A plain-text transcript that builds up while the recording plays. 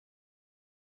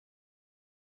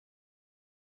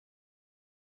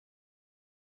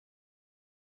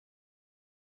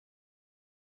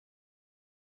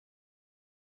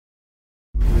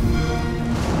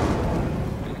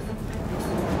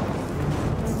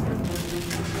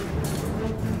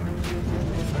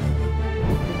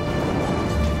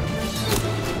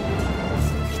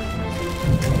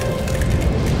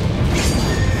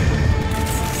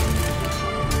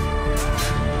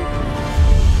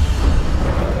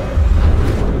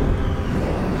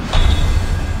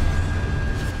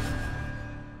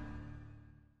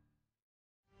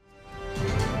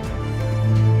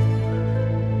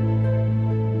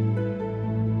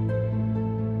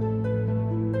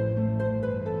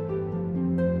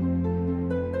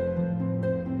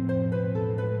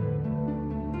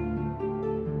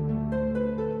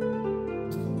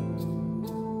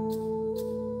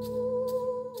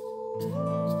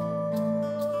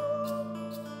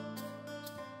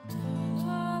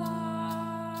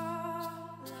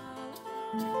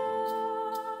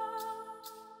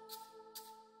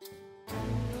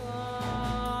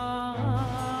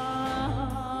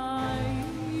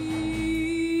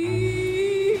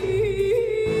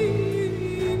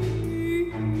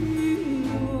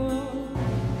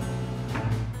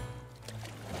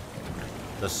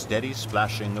steady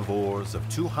splashing of oars of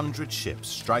 200 ships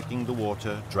striking the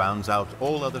water drowns out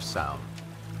all other sound.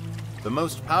 The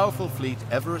most powerful fleet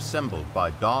ever assembled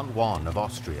by Don Juan of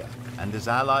Austria and his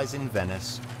allies in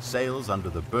Venice sails under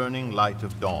the burning light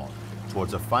of dawn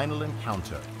towards a final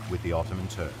encounter with the Ottoman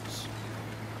Turks.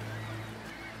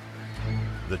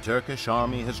 The Turkish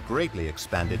army has greatly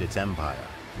expanded its empire,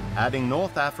 adding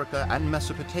North Africa and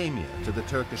Mesopotamia to the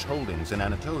Turkish holdings in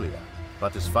Anatolia,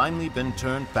 but has finally been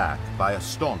turned back by a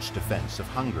staunch defense of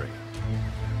Hungary.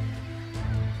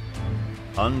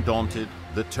 Undaunted,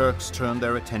 the Turks turn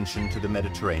their attention to the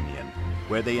Mediterranean,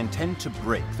 where they intend to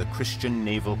break the Christian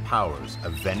naval powers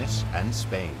of Venice and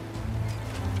Spain.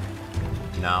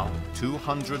 Now,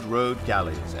 200 rowed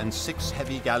galleys and 6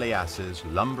 heavy galleasses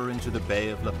lumber into the Bay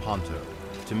of Lepanto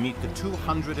to meet the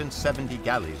 270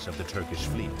 galleys of the Turkish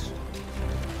fleet.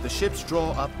 The ships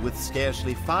draw up with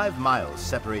scarcely 5 miles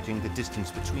separating the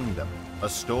distance between them. A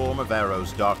storm of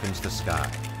arrows darkens the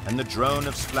sky, and the drone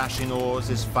of splashing oars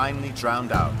is finally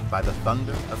drowned out by the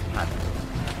thunder of cannon.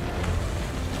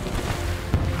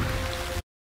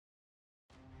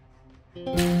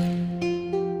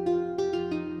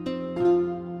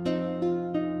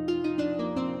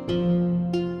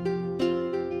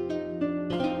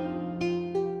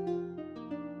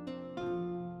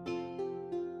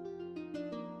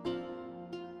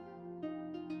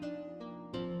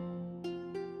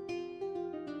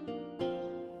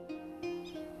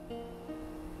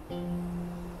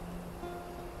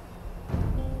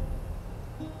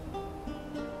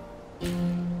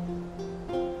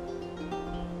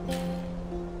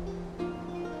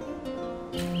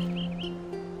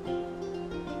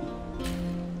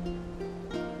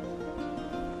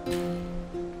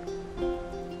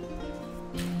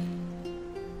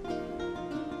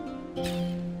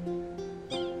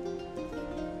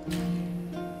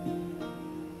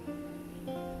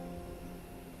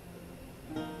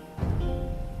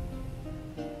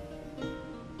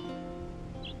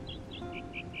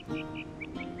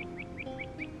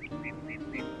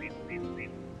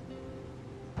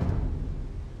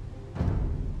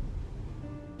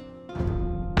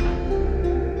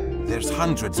 There's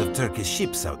hundreds of Turkish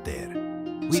ships out there.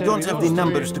 We don't have the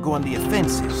numbers to go on the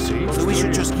offensive, so we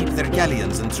should just keep their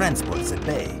galleons and transports at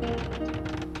bay.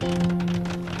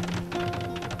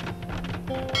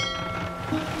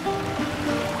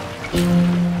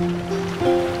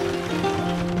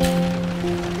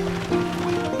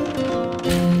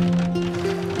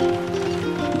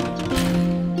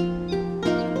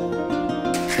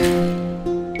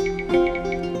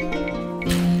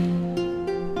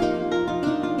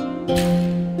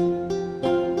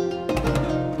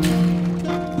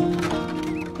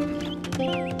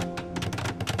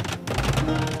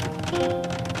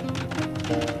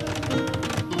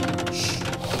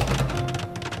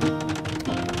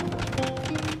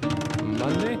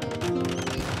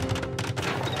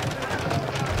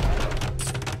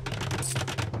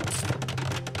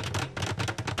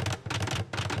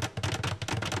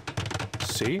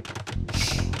 Sí.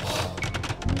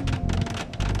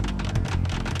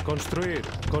 Construir,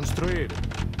 construir.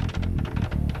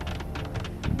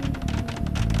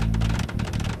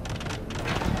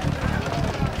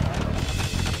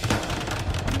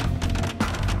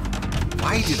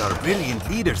 Why did our brilliant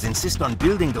leaders insist on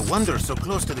building the wonder so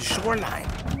close to the shoreline?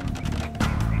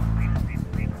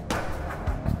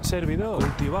 Servidor.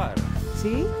 Cultivar.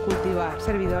 Sí, cultivar.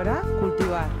 Servidora,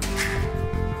 cultivar.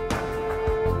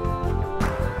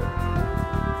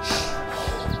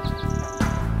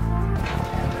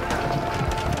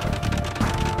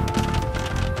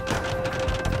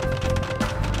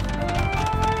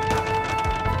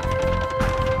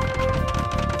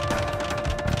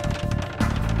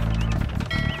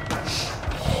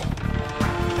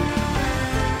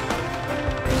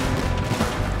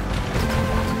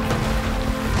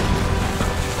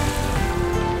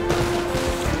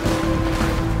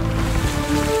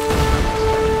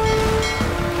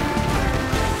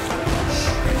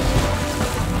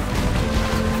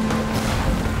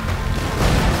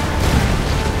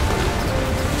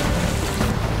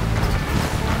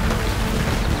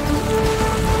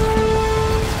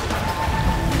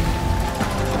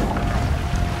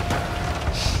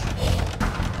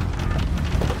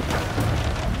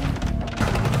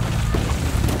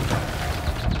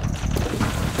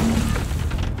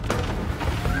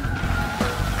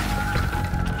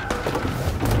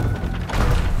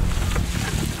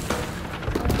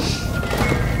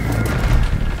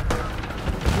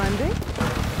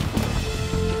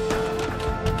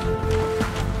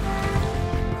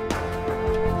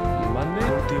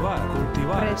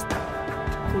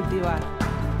 Cultivar.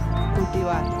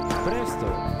 Cultivar. Cultivar. Presto.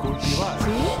 Cultivar.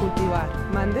 Sí, cultivar.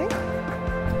 Mande.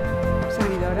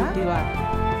 Servidora. Cultivar.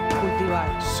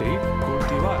 Cultivar. Sí,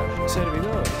 cultivar.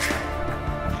 Servidor.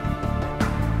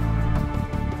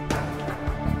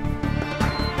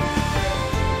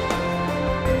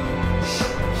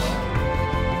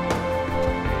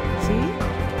 Sí,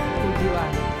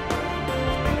 cultivar.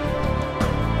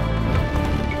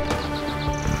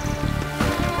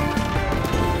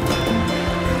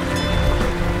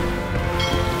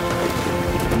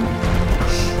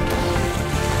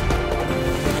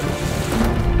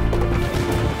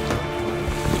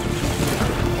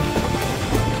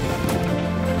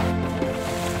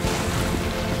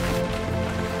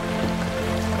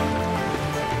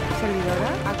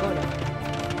 Servidora, agora.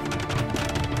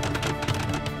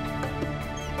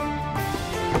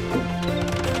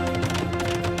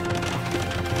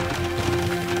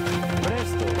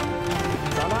 Presto.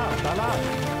 Talà, talà.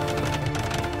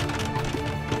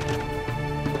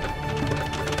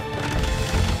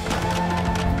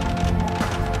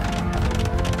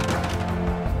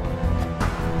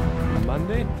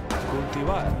 Mande.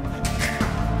 Cultivar.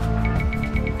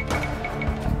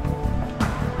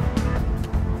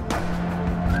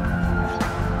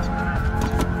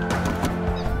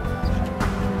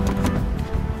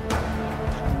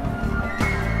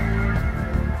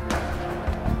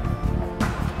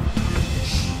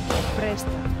 Presta.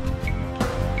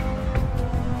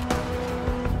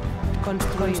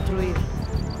 Construir. Construir.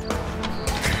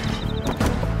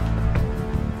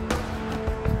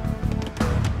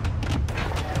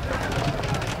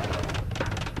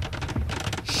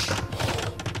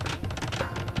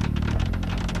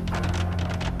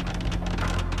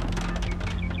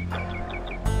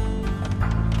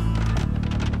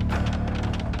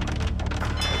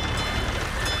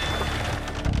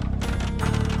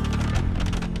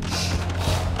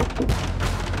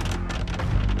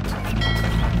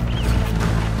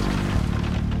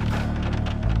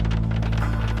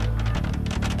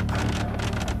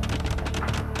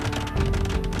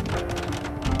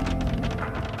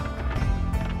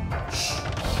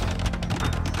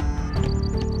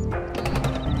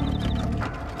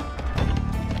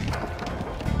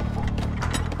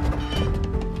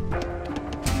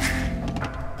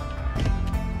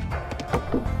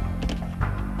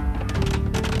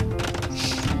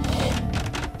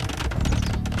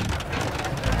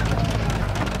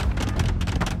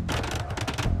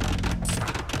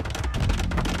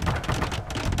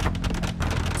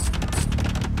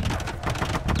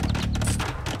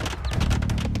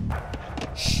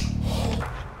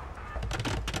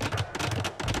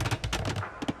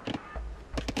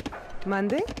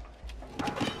 Mande.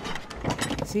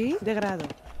 Sí, de grado.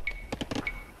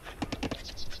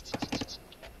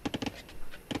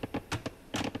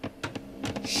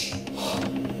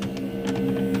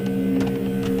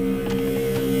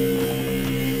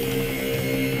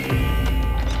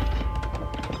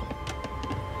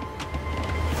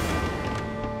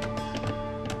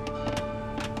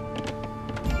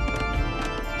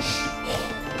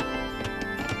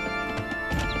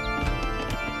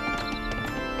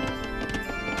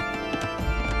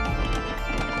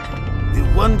 The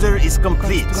wonder is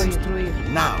complete. Construir.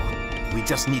 Now, we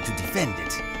just need to defend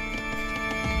it.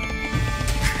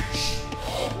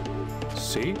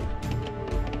 Sí.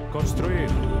 Construir.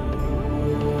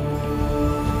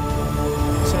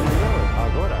 Servidor.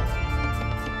 Agora.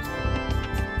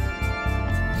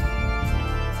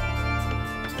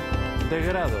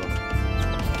 Degrado.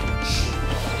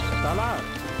 Talà.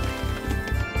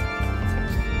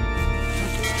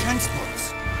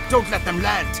 Transports. Don't let them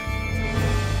land.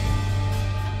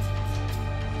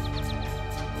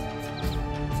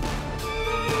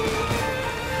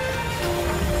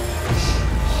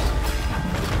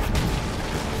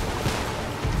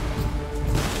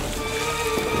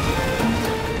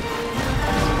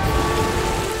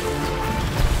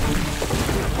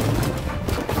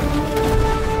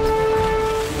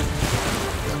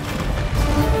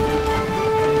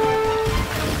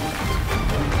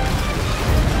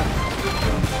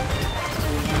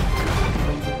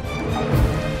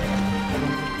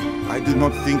 I do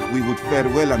not think we would fare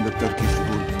well under Turkish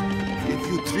rule. If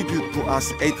you tribute to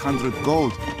us 800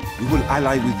 gold, we will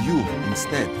ally with you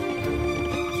instead.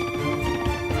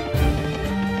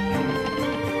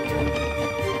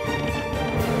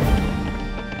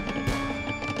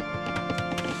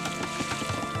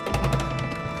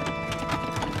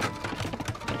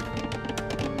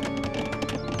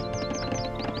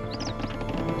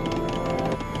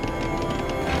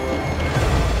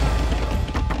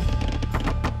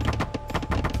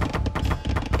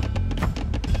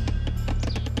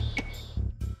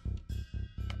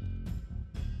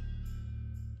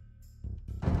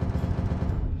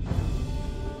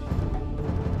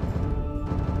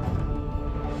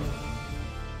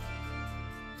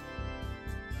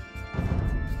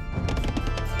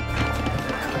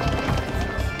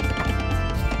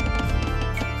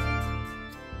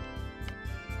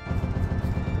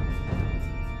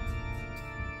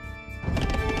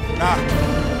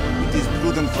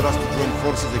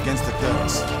 forces against the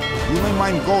Turks. You may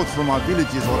mine gold from our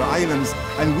villages or islands,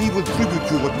 and we will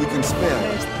tribute you what we can spare.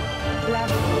 Presta.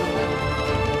 Plata.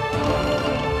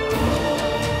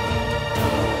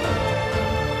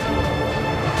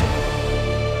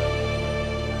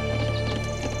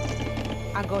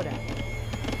 Agora.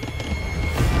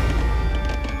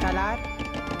 Talar.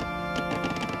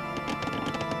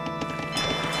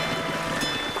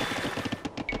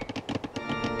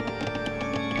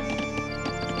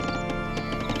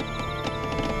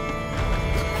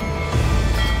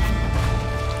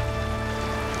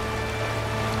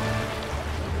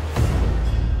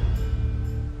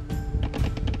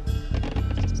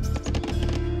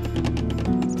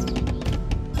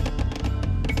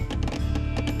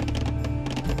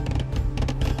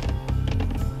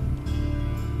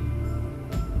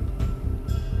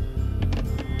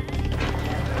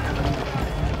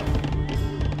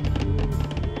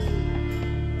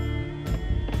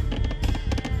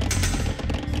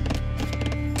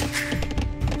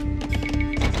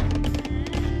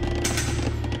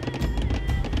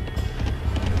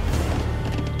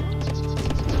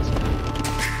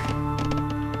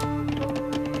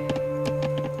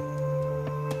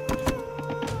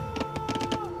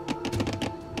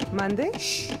 Mande?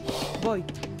 Voy.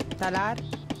 Talar.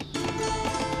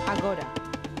 Agora.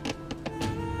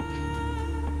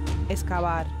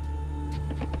 Excavar.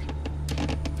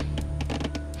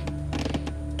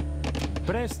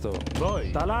 Presto,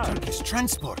 voy. Talar. Turkish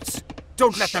transports.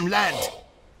 Don't let them land.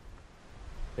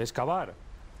 Excavar.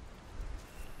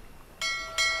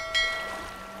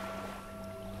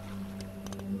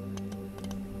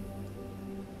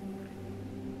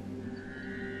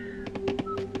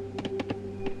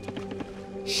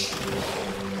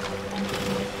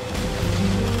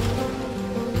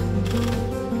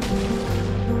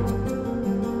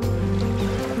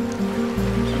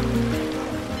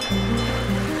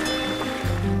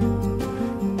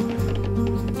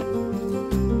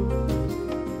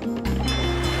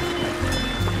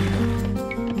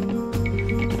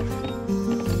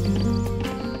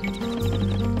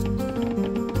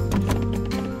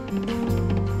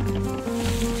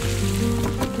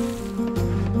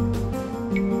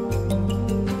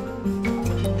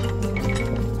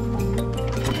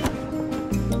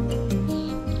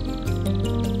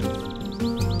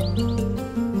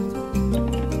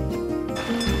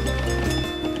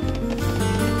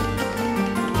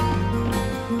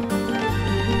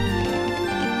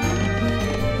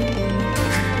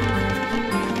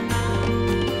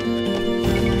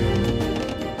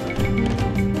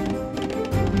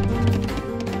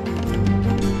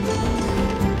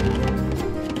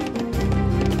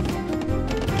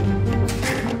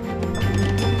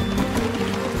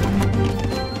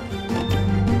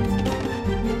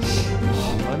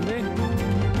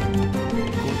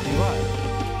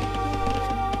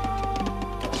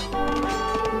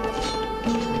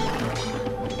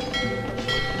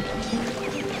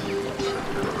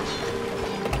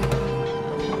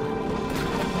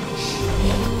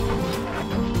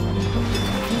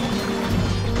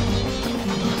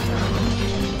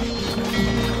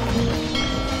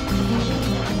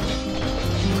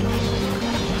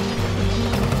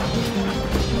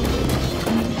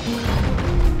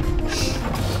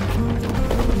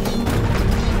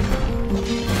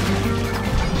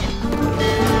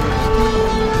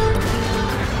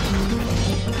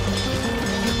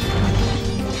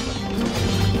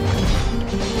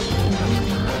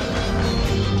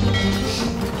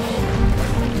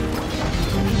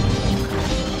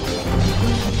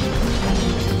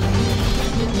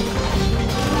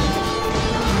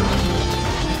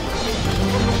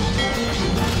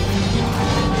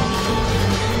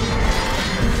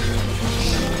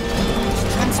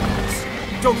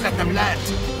 Don't let them land!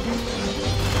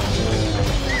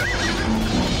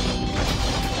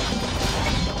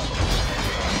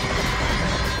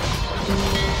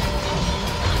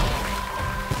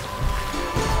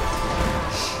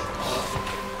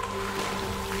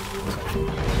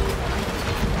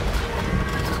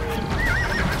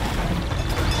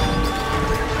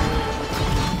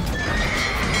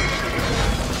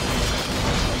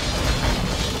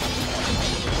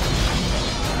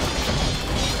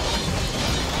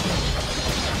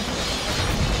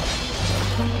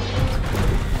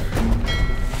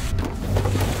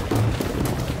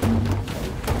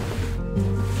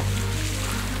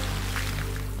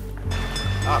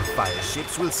 Our fire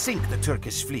ships will sink the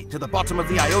Turkish fleet to the bottom of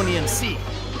the Ionian Sea.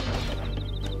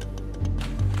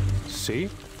 ¿Sí?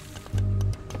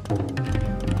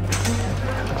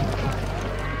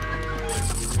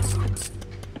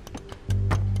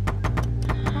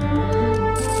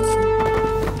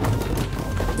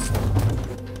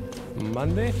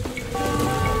 Mande.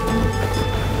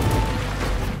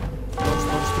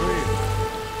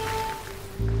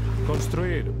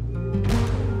 Construir.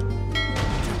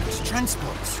 Turkish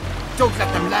transports. Don't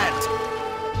let them land.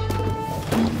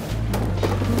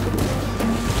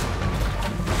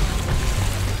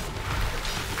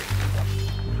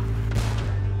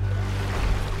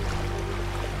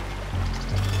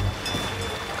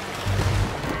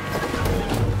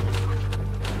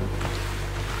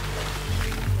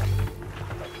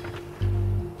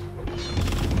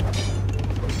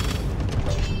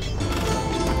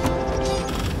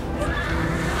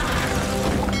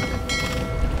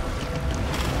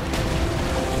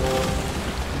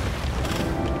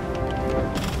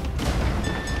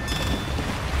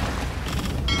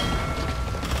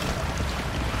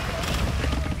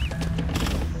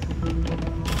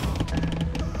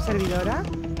 Servidora.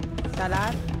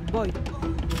 Talar. Voy.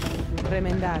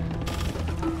 Remendar.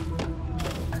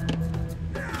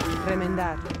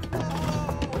 Remendar.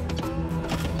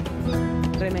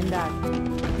 Remendar.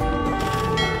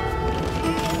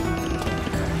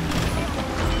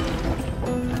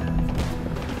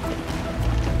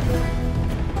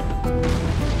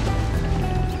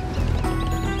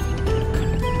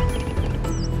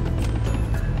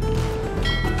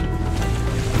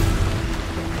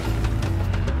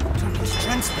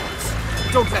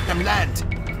 Don't let them land!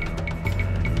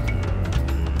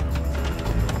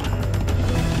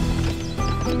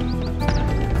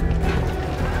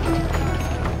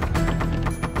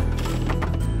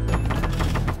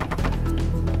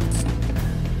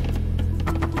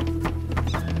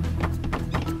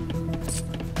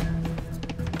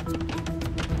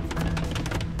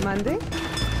 ¿Mande?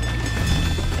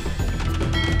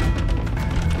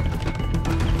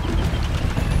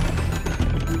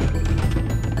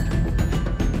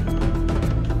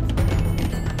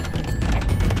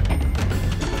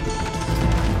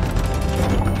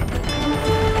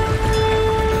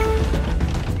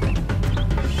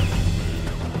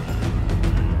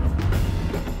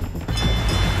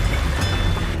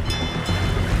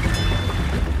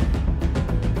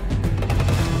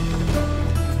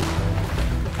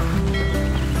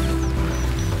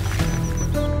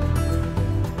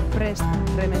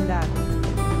 Remendar.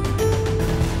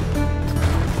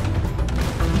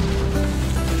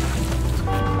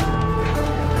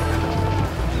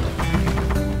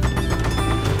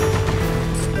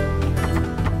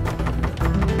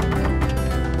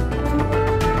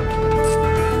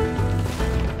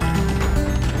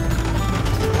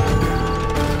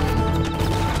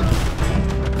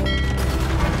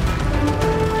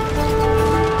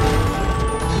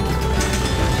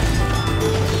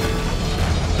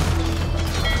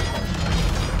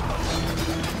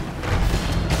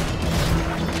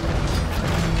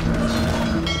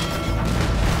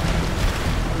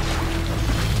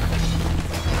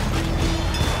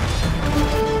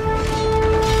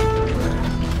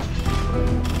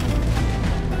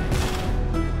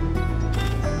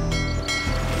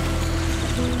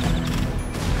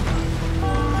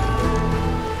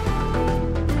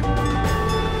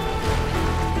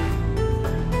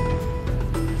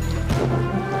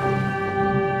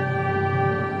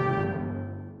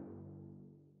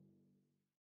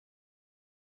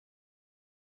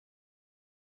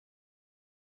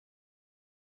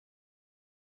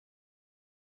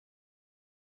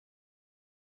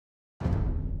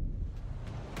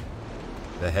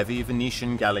 The heavy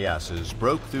Venetian galleasses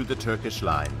broke through the Turkish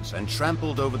lines and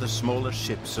trampled over the smaller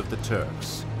ships of the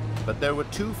Turks. But there were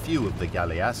too few of the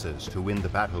galleasses to win the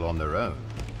battle on their own.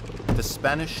 The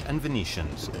Spanish and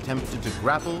Venetians attempted to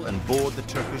grapple and board the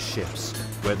Turkish ships,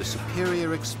 where the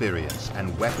superior experience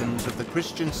and weapons of the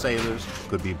Christian sailors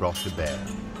could be brought to bear.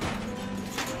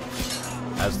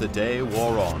 As the day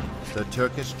wore on, the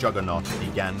Turkish juggernaut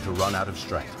began to run out of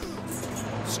strength.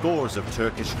 Scores of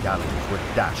Turkish galleys were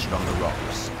dashed on the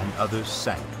rocks, and others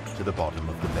sank to the bottom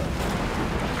of the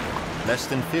bay. Less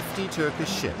than 50 Turkish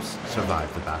ships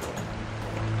survived the battle.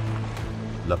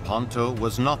 Lepanto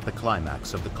was not the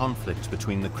climax of the conflict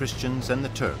between the Christians and the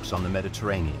Turks on the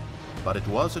Mediterranean, but it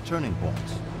was a turning point.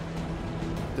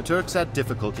 The Turks had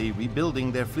difficulty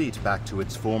rebuilding their fleet back to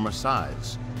its former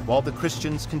size, while the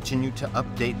Christians continued to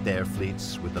update their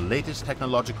fleets with the latest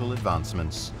technological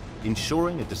advancements,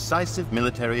 ensuring a decisive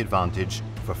military advantage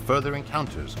for further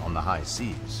encounters on the high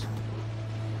seas.